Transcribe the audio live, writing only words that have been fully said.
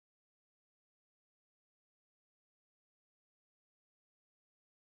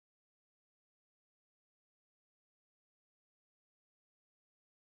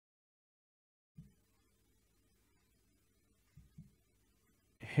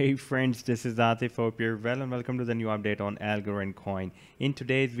Hey friends, this is Atif. Hope you're well and welcome to the new update on Algorand coin. In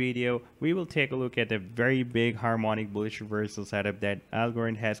today's video, we will take a look at a very big harmonic bullish reversal setup that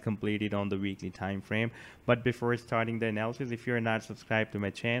Algorand has completed on the weekly time frame. But before starting the analysis, if you're not subscribed to my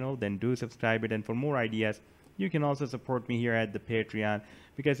channel, then do subscribe it. And for more ideas, you can also support me here at the Patreon,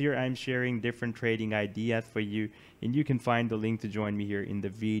 because here I'm sharing different trading ideas for you, and you can find the link to join me here in the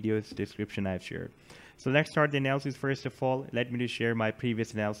video's description I've shared. So let's start the analysis. First of all, let me just share my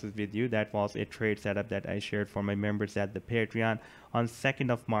previous analysis with you. That was a trade setup that I shared for my members at the Patreon on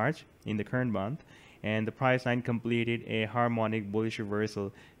 2nd of March in the current month. And the price line completed a harmonic bullish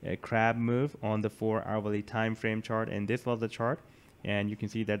reversal, a crab move on the 4-hourly time frame chart. And this was the chart. And you can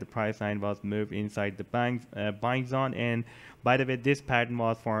see that the price line was moved inside the buying zone. And by the way, this pattern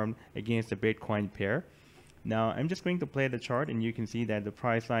was formed against the Bitcoin pair. Now I'm just going to play the chart, and you can see that the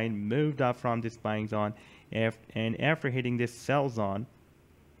price line moved up from this buying zone, and after hitting this sell zone,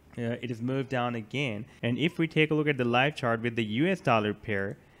 it has moved down again. And if we take a look at the live chart with the US dollar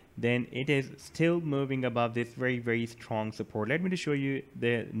pair, then it is still moving above this very strong support. Let me just show you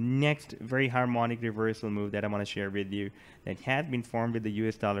the next very harmonic reversal move that I want to share with you that has been formed with the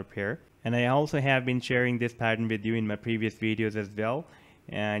US dollar pair. And I also have been sharing this pattern with you in my previous videos as well.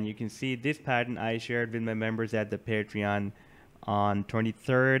 And you can see this pattern I shared with my members at the Patreon on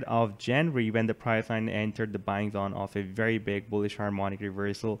 23rd of January, when the price line entered the buying zone of a very big bullish harmonic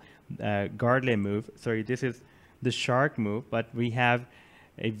reversal Gartley move. Sorry, this is the shark move, but we have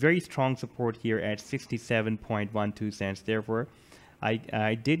a very strong support here at 67.12 cents. Therefore,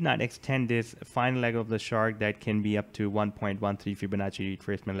 I did not extend this final leg of the shark that can be up to 1.13 Fibonacci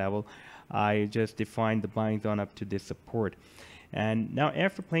retracement level. I just defined the buying zone up to this support. And now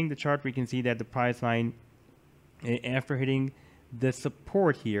after playing the chart, we can see that the price line, after hitting the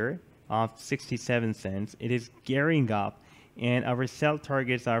support here of 67 cents, it is gearing up, and our sell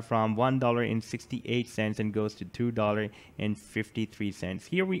targets are from $1.68 and goes to $2.53.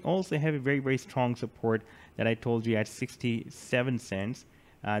 Here we also have a very strong support that I told you at 67 cents.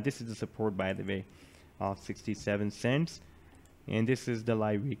 This is the support, by the way, of 67 cents. And this is the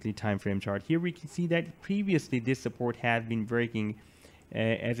live weekly time frame chart. Here we can see that previously this support has been working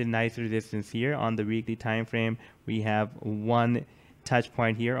as a nice resistance here on the weekly time frame. We have one touch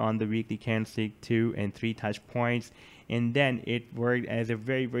point here on the weekly candlestick, 2 and 3 touch points, and then it worked as a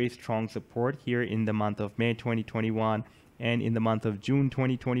very strong support here in the month of May 2021, and in the month of June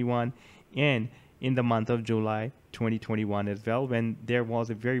 2021, and in the month of July 2021 as well, when there was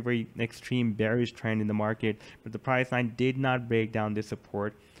a very extreme bearish trend in the market, but the price line did not break down the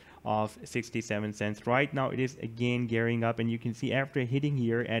support of 67 cents. Right now it is again gearing up, and you can see after hitting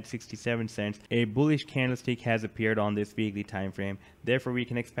here at 67 cents, a bullish candlestick has appeared on this weekly time frame. Therefore, we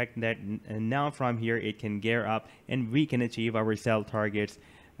can expect that now from here it can gear up, and we can achieve our sell targets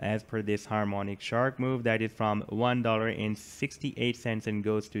as per this harmonic shark move that is from $1.68 and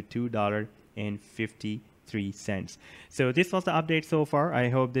goes to $2.53. So this was the update so far. I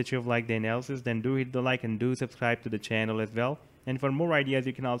hope that you've liked the analysis. Then do hit the like and do subscribe to the channel as well. And for more ideas,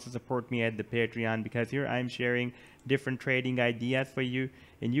 you can also support me at the Patreon, because here I'm sharing different trading ideas for you,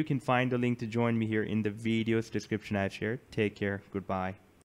 and you can find the link to join me here in the video's description I've shared. Take care. Goodbye.